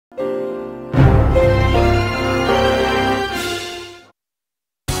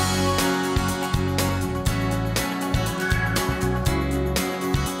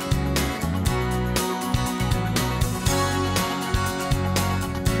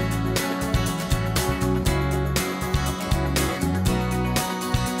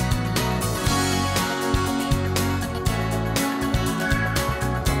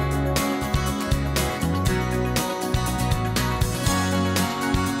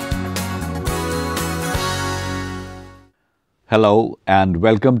Hello, and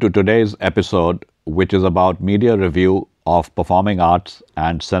welcome to today's episode, which is about media review of performing arts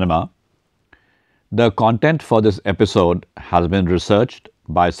and cinema. The content for this episode has been researched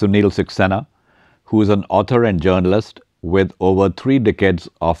by Sunil Saxena, who is an author and journalist with over 3 decades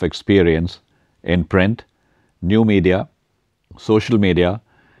of experience in print, new media, social media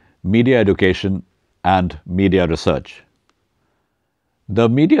education, and media research. The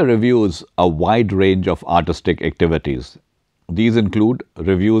media reviews a wide range of artistic activities. These include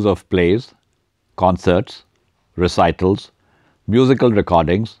reviews of plays, concerts, recitals, musical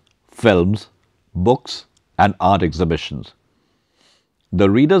recordings, films, books, and art exhibitions. The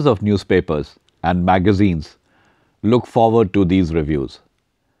readers of newspapers and magazines look forward to these reviews.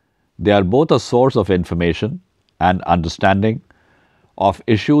 They are both a source of information and understanding of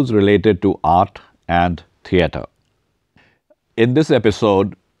issues related to art and theatre. In this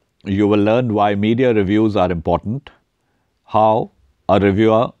episode, you will learn why media reviews are important, how a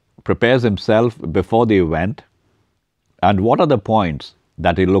reviewer prepares himself before the event, and what are the points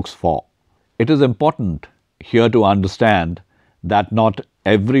that he looks for. It is important here to understand that not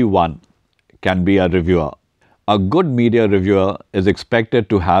everyone can be a reviewer. A good media reviewer is expected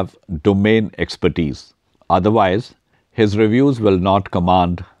to have domain expertise. Otherwise, his reviews will not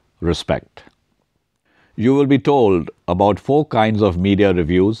command respect. You will be told about 4 kinds of media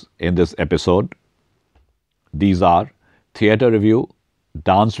reviews in this episode. These are theatre review,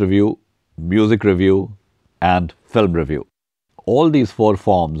 dance review, music review, and film review. All these 4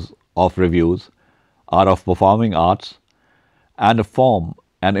 forms of reviews are of performing arts and form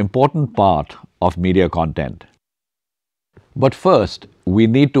an important part of media content. But first, we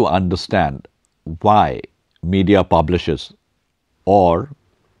need to understand why media publishes or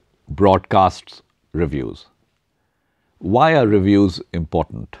broadcasts reviews. Why are reviews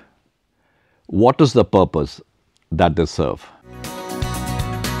important? What is the purpose that they serve?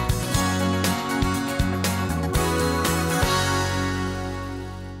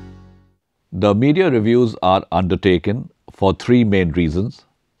 The media reviews are undertaken for 3 main reasons.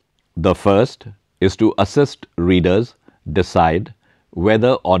 The first is to assist readers decide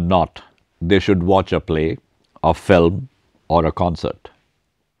whether or not they should watch a play, a film, or a concert.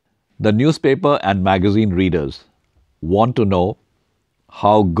 The newspaper and magazine readers want to know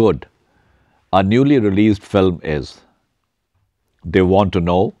how good a newly released film is. They want to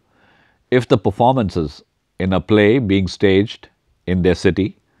know if the performances in a play being staged in their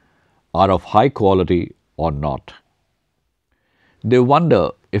city are of high quality or not. They wonder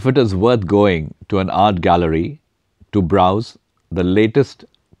if it is worth going to an art gallery to browse the latest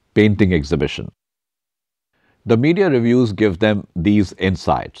painting exhibition. The media reviews give them these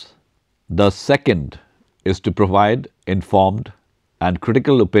insights. The second is to provide informed and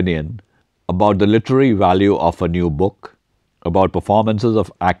critical opinion about the literary value of a new book, about performances of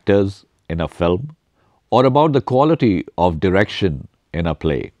actors in a film, or about the quality of direction in a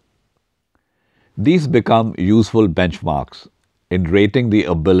play. These become useful benchmarks in rating the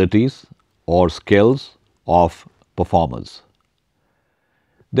abilities or skills of performers.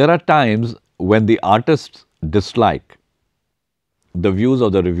 There are times when the artists dislike the views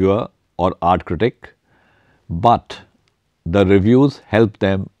of the reviewer or art critic, but the reviews help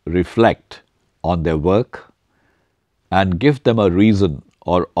them reflect on their work and give them a reason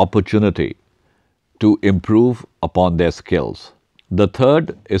or opportunity to improve upon their skills. The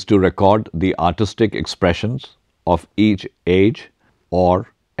third is to record the artistic expressions of each age or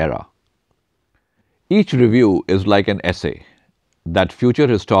era. Each review is like an essay that future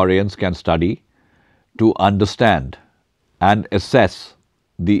historians can study to understand and assess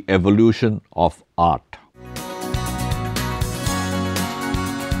the evolution of art.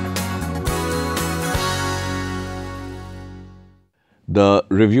 The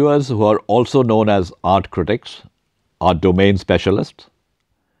reviewers, who are also known as art critics, are domain specialists.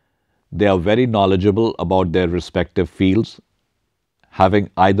 They are very knowledgeable about their respective fields, having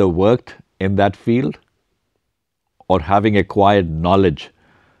either worked in that field or having acquired knowledge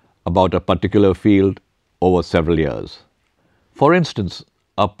about a particular field over several years. For instance,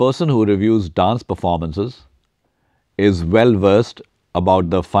 a person who reviews dance performances is well versed about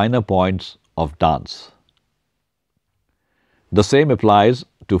the finer points of dance. The same applies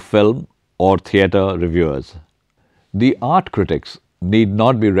to film or theatre reviewers. The art critics need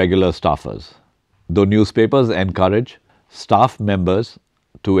not be regular staffers, though newspapers encourage staff members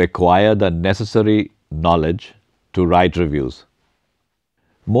to acquire the necessary knowledge to write reviews.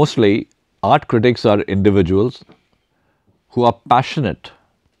 Mostly, art critics are individuals who are passionate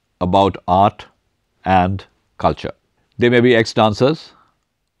about art and culture. They may be ex-dancers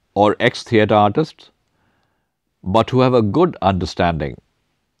or ex-theatre artists but who have a good understanding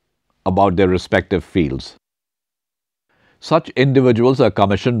about their respective fields. Such individuals are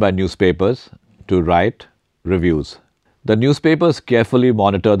commissioned by newspapers to write reviews. The newspapers carefully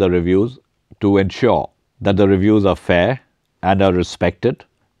monitor the reviews to ensure that the reviews are fair and are respected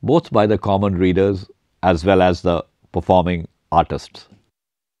both by the common readers as well as the performing artists.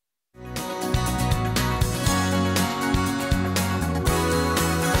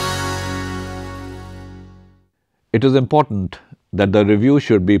 It is important that the review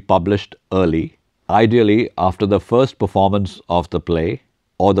should be published early, ideally after the first performance of the play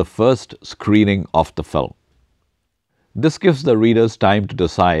or the first screening of the film. This gives the readers time to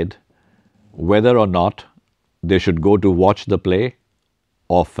decide whether or not they should go to watch the play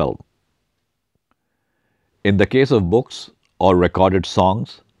or film. In the case of books or recorded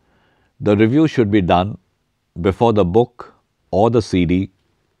songs, the review should be done before the book or the CD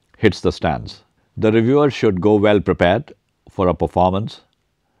hits the stands. The reviewer should go well prepared for a performance.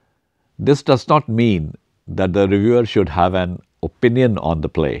 This does not mean that the reviewer should have an opinion on the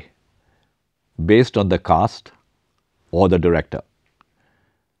play based on the cast or the director.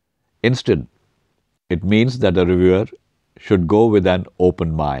 Instead, it means that the reviewer should go with an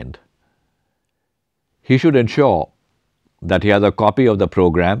open mind. He should ensure that he has a copy of the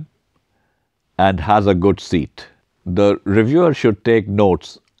program and has a good seat. The reviewer should take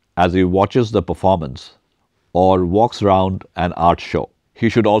notes as he watches the performance or walks around an art show. He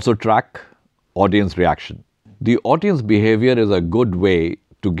should also track audience reaction. The audience behavior is a good way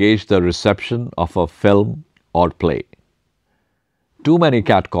to gauge the reception of a film or play. Too many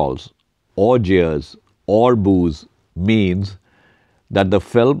catcalls or jeers or boos means that the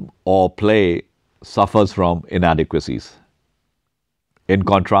film or play suffers from inadequacies. In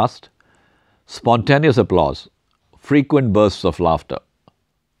contrast, spontaneous applause, frequent bursts of laughter,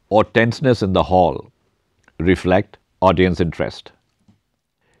 or tenseness in the hall reflect audience interest.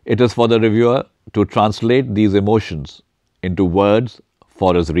 It is for the reviewer to translate these emotions into words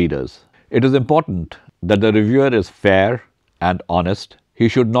for his readers. It is important that the reviewer is fair and honest. He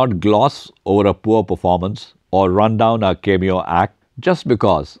should not gloss over a poor performance or run down a cameo act just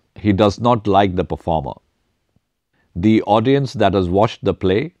because he does not like the performer. The audience that has watched the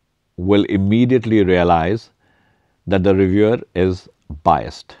play will immediately realize that the reviewer is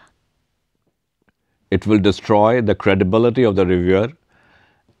biased. It will destroy the credibility of the reviewer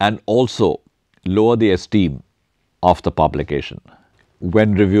and also lower the esteem of the publication.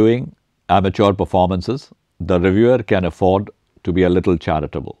 When reviewing amateur performances, the reviewer can afford to be a little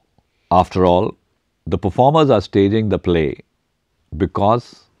charitable. After all, the performers are staging the play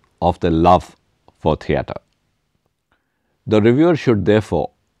because of their love for theatre. The reviewer should therefore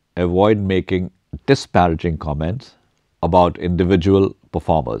avoid making disparaging comments about individual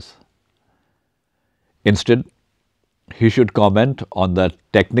performers. Instead, he should comment on the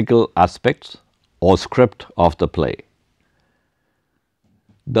technical aspects or script of the play.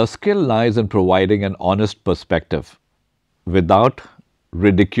 The skill lies in providing an honest perspective without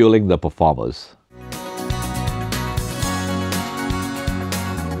ridiculing the performers.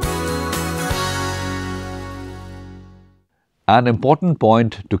 An important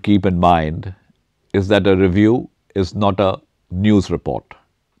point to keep in mind is that a review is not a news report.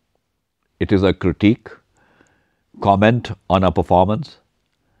 It is a critique, comment on a performance,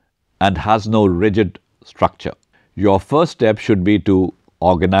 and has no rigid structure. Your first step should be to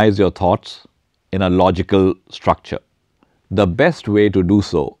organize your thoughts in a logical structure. The best way to do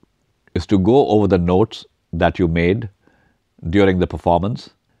so is to go over the notes that you made during the performance.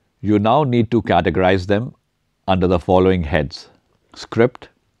 You now need to categorize them under the following heads: script,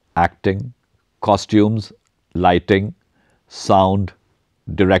 acting, costumes, lighting, sound,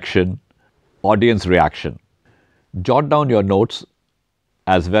 direction, audience reaction. Jot down your notes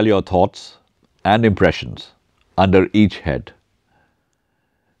as well your thoughts and impressions under each head.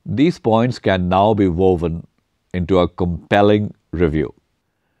 These points can now be woven into a compelling review.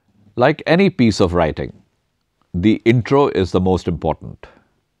 Like any piece of writing, the intro is the most important.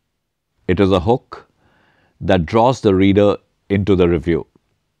 It is a hook that draws the reader into the review.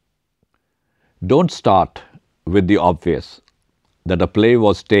 Don't start with the obvious that a play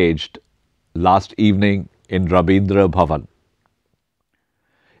was staged last evening in Rabindra Bhavan.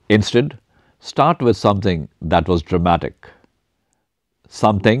 Instead, start with something that was dramatic,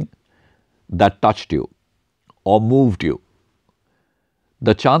 something that touched you or moved you.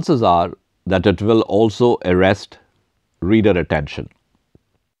 The chances are that it will also arrest reader attention.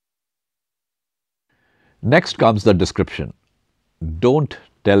 Next comes the description. Don't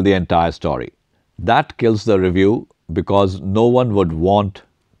tell the entire story. That kills the review because no one would want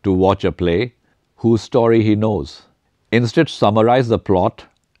to watch a play whose story he knows. Instead, summarize the plot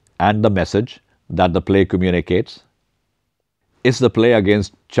and the message that the play communicates. Is the play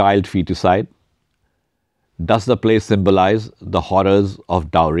against child feticide? Does the play symbolize the horrors of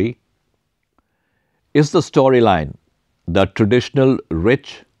dowry? Is the storyline the traditional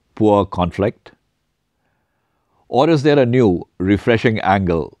rich-poor conflict? Or is there a new, refreshing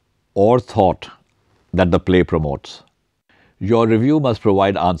angle or thought that the play promotes? Your review must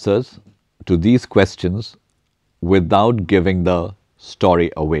provide answers to these questions without giving the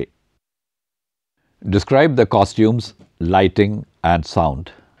story away. Describe the costumes, lighting, and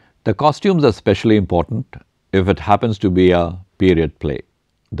sound. The costumes are especially important if it happens to be a period play.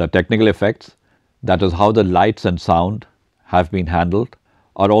 The technical effects, that is how the lights and sound have been handled,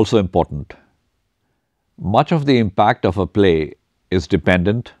 are also important. Much of the impact of a play is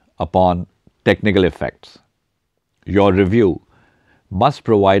dependent upon technical effects. Your review must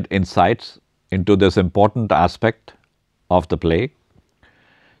provide insights into this important aspect of the play,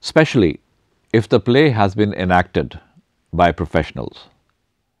 especially if the play has been enacted by professionals.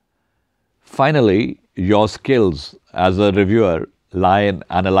 Finally, your skills as a reviewer lie in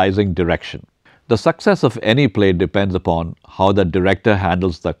analyzing direction. The success of any play depends upon how the director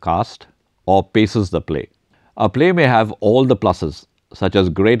handles the cast or paces the play. A play may have all the pluses, such as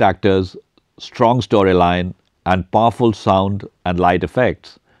great actors, strong storyline, and powerful sound and light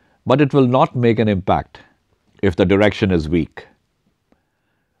effects, but it will not make an impact if the direction is weak.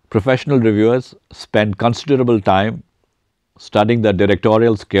 Professional reviewers spend considerable time studying the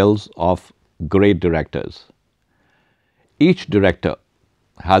directorial skills of great directors. Each director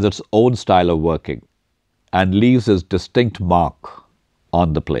has its own style of working and leaves his distinct mark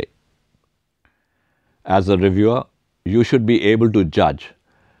on the play. As a reviewer, you should be able to judge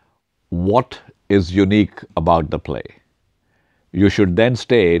what is unique about the play. You should then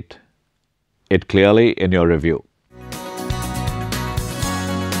state it clearly in your review.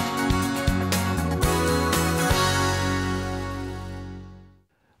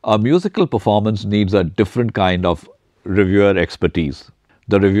 A musical performance needs a different kind of reviewer expertise.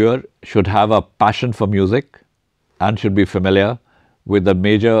 The reviewer should have a passion for music and should be familiar with the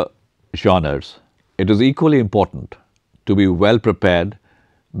major genres. It is equally important to be well prepared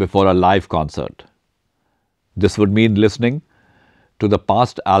before a live concert. This would mean listening to the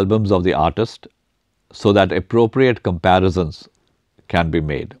past albums of the artist so that appropriate comparisons can be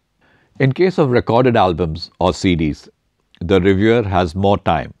made. In case of recorded albums or CDs, the reviewer has more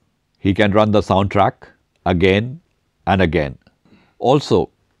time. He can run the soundtrack again and again. Also,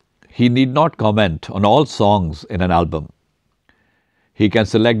 he need not comment on all songs in an album. He can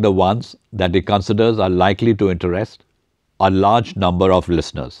select the ones that he considers are likely to interest a large number of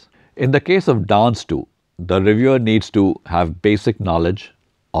listeners. In the case of dance too, the reviewer needs to have basic knowledge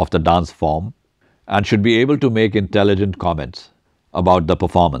of the dance form and should be able to make intelligent comments about the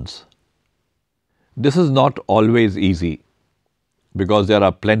performance. This is not always easy because there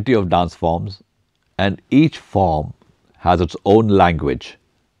are plenty of dance forms and each form has its own language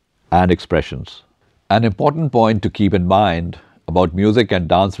and expressions. An important point to keep in mind about music and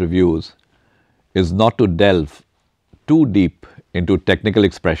dance reviews is not to delve too deep into technical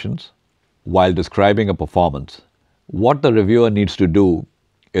expressions while describing a performance. What the reviewer needs to do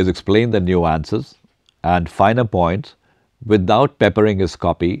is explain the nuances and finer points without peppering his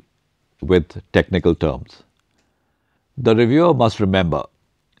copy with technical terms. The reviewer must remember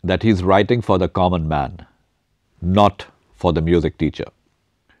that he is writing for the common man, not for the music teacher.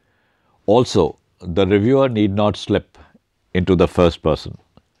 Also, the reviewer need not slip into the first person.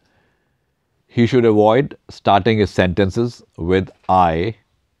 He should avoid starting his sentences with I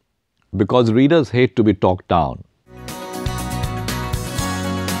because readers hate to be talked down.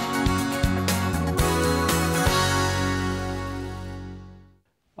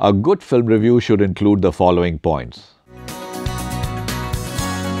 A good film review should include the following points.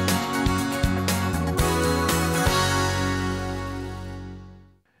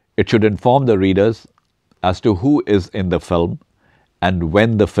 It should inform the readers as to who is in the film and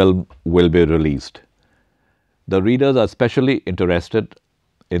when the film will be released. The readers are especially interested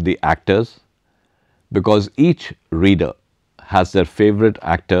in the actors because each reader has their favorite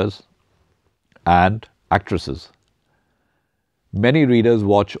actors and actresses. Many readers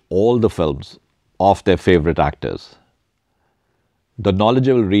watch all the films of their favorite actors. The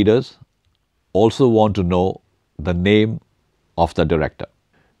knowledgeable readers also want to know the name of the director.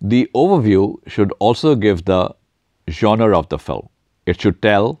 The overview should also give the genre of the film. It should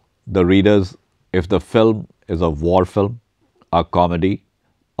tell the readers if the film is a war film, a comedy,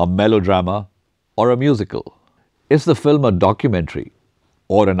 a melodrama, or a musical. Is the film a documentary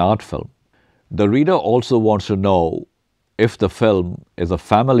or an art film? The reader also wants to know if the film is a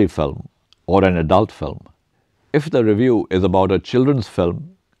family film or an adult film. If the review is about a children's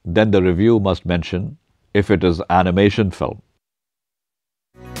film, then the review must mention if it is animation film.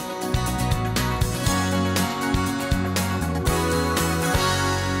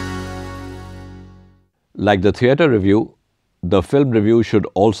 Like the theatre review, the film review should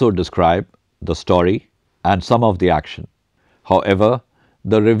also describe the story and some of the action. However,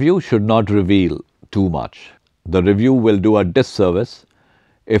 the review should not reveal too much. The review will do a disservice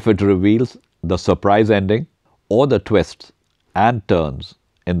if it reveals the surprise ending or the twists and turns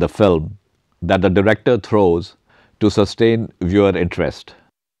in the film that the director throws to sustain viewer interest.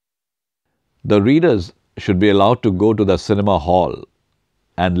 The readers should be allowed to go to the cinema hall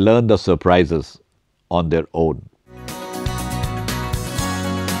and learn the surprises on their own.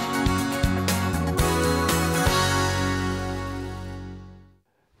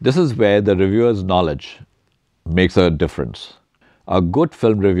 This is where the reviewer's knowledge makes a difference. A good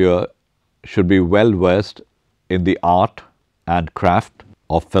film reviewer should be well versed in the art and craft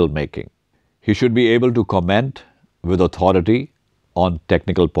of filmmaking. He should be able to comment with authority on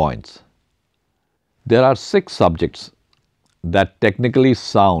technical points. There are 6 subjects that technically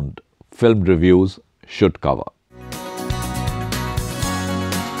sound film reviews should cover.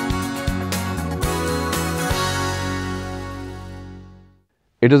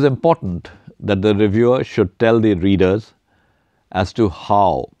 It is important that the reviewer should tell the readers as to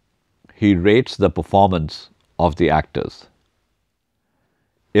how he rates the performance of the actors.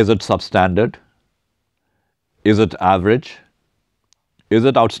 Is it substandard? Is it average? Is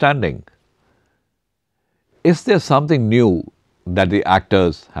it outstanding? Is there something new that the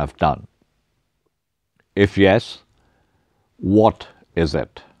actors have done? If yes, what is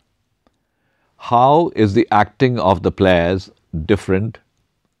it? How is the acting of the players different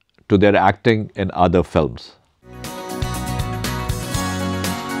to their acting in other films?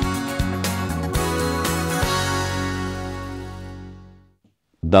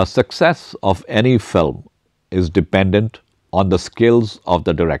 The success of any film is dependent on the skills of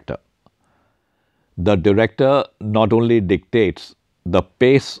the director. The director not only dictates the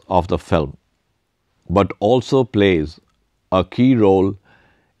pace of the film, but also plays a key role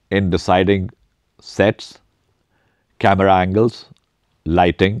in deciding sets, camera angles,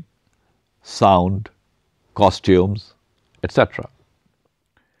 lighting, sound, costumes, etc.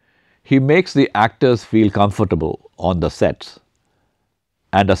 He makes the actors feel comfortable on the sets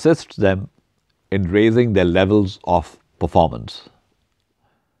and assists them in raising their levels of performance.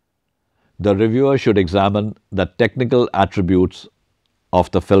 The reviewer should examine the technical attributes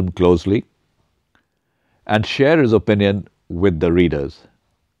of the film closely and share his opinion with the readers.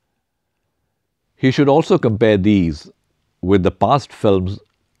 He should also compare these with the past films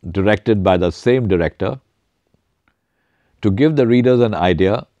directed by the same director to give the readers an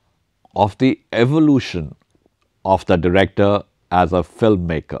idea of the evolution of the director as a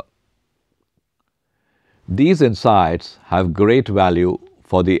filmmaker. These insights have great value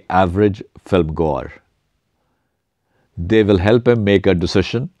for the average film goer. They will help him make a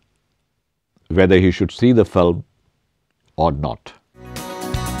decision whether he should see the film or not.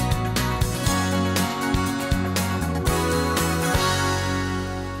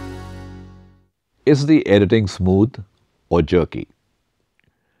 Is the editing smooth or jerky?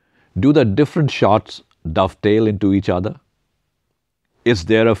 Do the different shots dovetail into each other? Is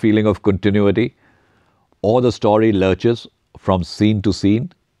there a feeling of continuity or the story lurches from scene to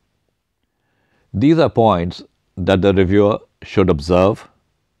scene? These are points that the reviewer should observe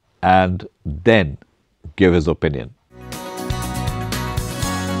and then give his opinion.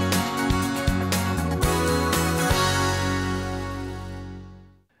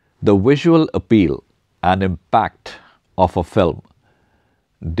 The visual appeal and impact of a film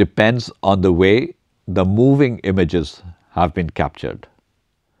depends on the way the moving images have been captured.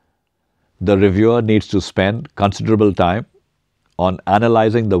 The reviewer needs to spend considerable time on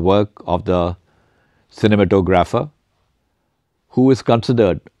analyzing the work of the cinematographer, who is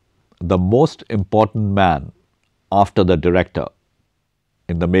considered the most important man after the director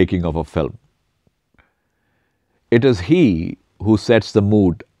in the making of a film. It is he who sets the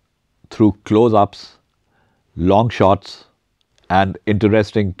mood through close-ups, long shots, and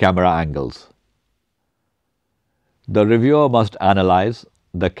interesting camera angles. The reviewer must analyze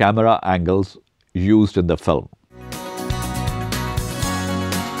the camera angles used in the film.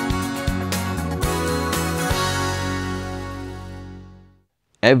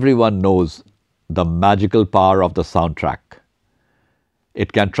 Everyone knows the magical power of the soundtrack.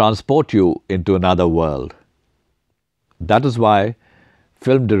 It can transport you into another world. That is why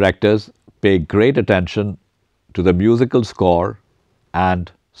film directors pay great attention to the musical score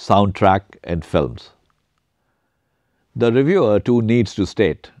and soundtrack in films. The reviewer too needs to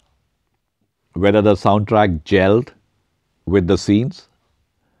state whether the soundtrack gelled with the scenes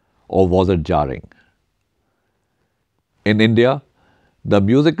or was it jarring. In India, the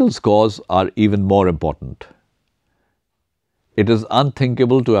musical scores are even more important. It is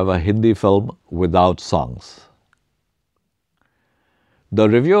unthinkable to have a Hindi film without songs. The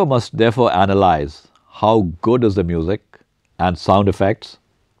reviewer must therefore analyze how good is the music and sound effects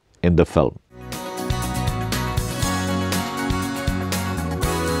in the film.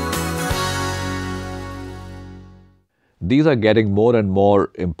 These are getting more and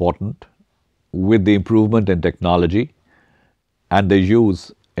more important with the improvement in technology and the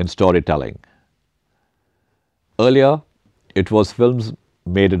use in storytelling. Earlier, it was films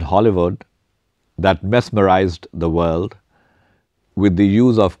made in Hollywood that mesmerized the world with the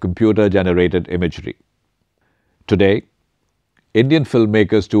use of computer-generated imagery. Today, Indian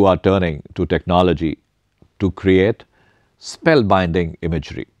filmmakers too are turning to technology to create spellbinding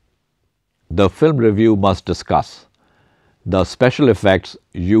imagery. The film review must discuss the special effects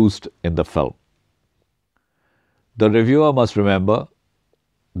used in the film. The reviewer must remember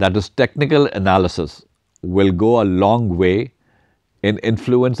that his technical analysis will go a long way in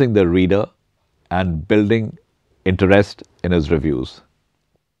influencing the reader and building interest in his reviews.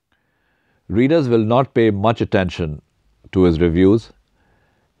 Readers will not pay much attention to his reviews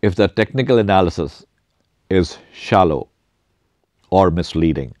if the technical analysis is shallow or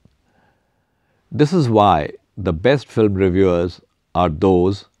misleading. This is why the best film reviewers are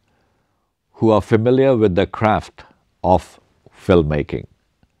those who are familiar with the craft of filmmaking.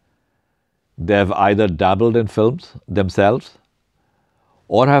 They have either dabbled in films themselves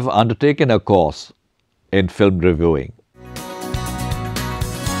or have undertaken a course in film reviewing.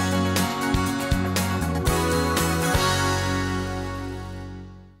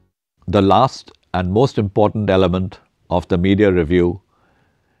 The last and most important element of the media review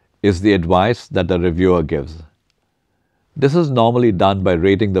is the advice that the reviewer gives. This is normally done by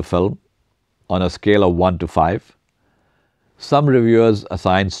rating the film on a scale of 1 to 5. Some reviewers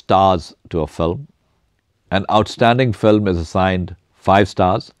assign stars to a film. An outstanding film is assigned 5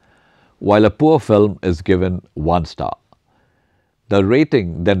 stars, while a poor film is given 1 star. The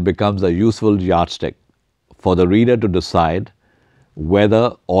rating then becomes a useful yardstick for the reader to decide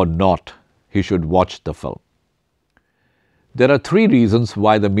whether or not he should watch the film. There are 3 reasons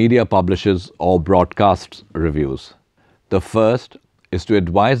why the media publishes or broadcasts reviews. The first is to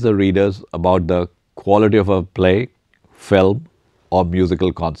advise the readers about the quality of a play, film, or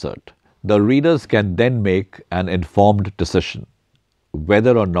musical concert. The readers can then make an informed decision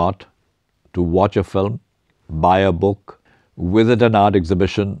whether or not to watch a film, buy a book, visit an art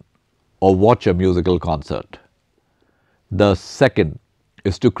exhibition, or watch a musical concert. The second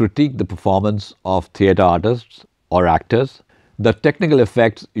is to critique the performance of theatre artists or actors, the technical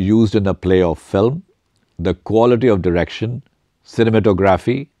effects used in a play or film, the quality of direction,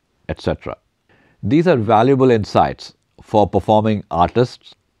 cinematography, etc. These are valuable insights for performing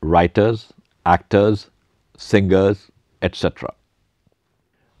artists, writers, actors, singers, etc.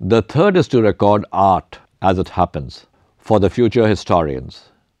 The third is to record art as it happens for the future historians.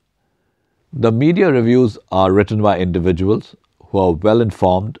 The media reviews are written by individuals who are well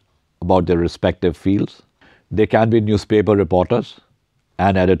informed about their respective fields. They can be newspaper reporters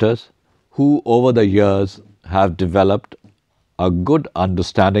and editors who over the years have developed a good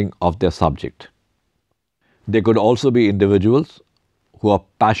understanding of their subject. They could also be individuals who are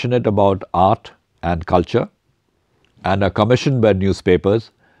passionate about art and culture and are commissioned by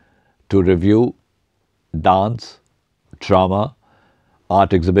newspapers to review dance, drama,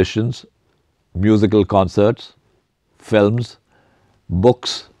 art exhibitions, musical concerts, films,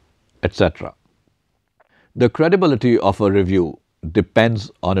 books, etc. The credibility of a review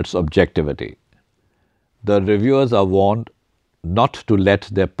depends on its objectivity. The reviewers are warned not to let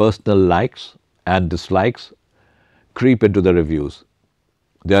their personal likes and dislikes creep into the reviews.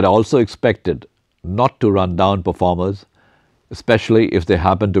 They are also expected not to run down performers, especially if they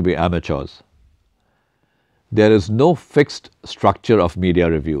happen to be amateurs. There is no fixed structure of media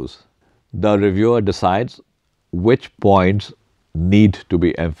reviews. The reviewer decides which points need to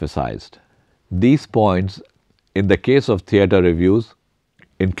be emphasized. These points, in the case of theatre reviews,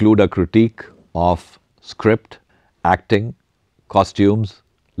 include a critique of script, acting, costumes,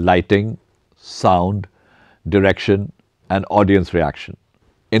 lighting, sound, direction, and audience reaction.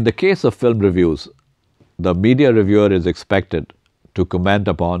 In the case of film reviews, the media reviewer is expected to comment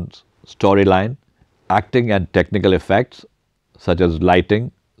upon storyline, acting and technical effects such as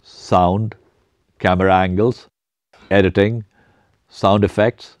lighting, sound, camera angles, editing, sound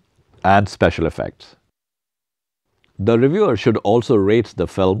effects, and special effects. The reviewer should also rate the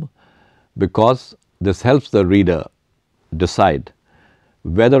film because this helps the reader decide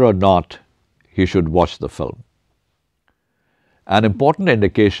whether or not he should watch the film. An important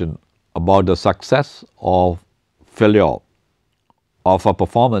indication about the success or failure of a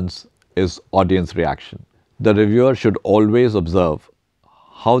performance is audience reaction. The reviewer should always observe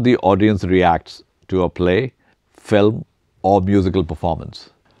how the audience reacts to a play, film, or musical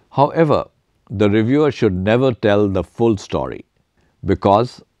performance. However, the reviewer should never tell the full story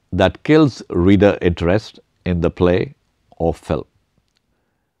because that kills reader interest in the play or film.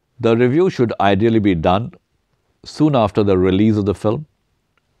 The review should ideally be done soon after the release of the film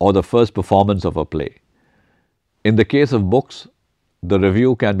or the first performance of a play. In the case of books, the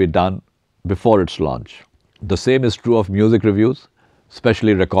review can be done before its launch. The same is true of music reviews,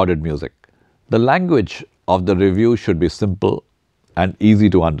 especially recorded music. The language of the review should be simple and easy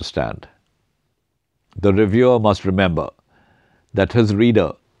to understand. The reviewer must remember that his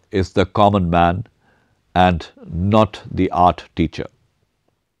reader is the common man and not the art teacher.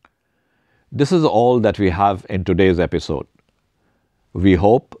 This is all that we have in today's episode. We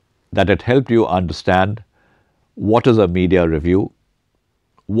hope that it helped you understand what is a media review,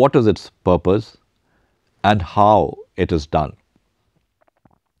 what is its purpose, and how it is done.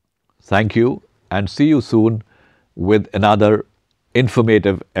 Thank you and see you soon with another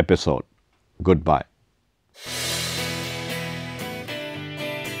informative episode. Goodbye.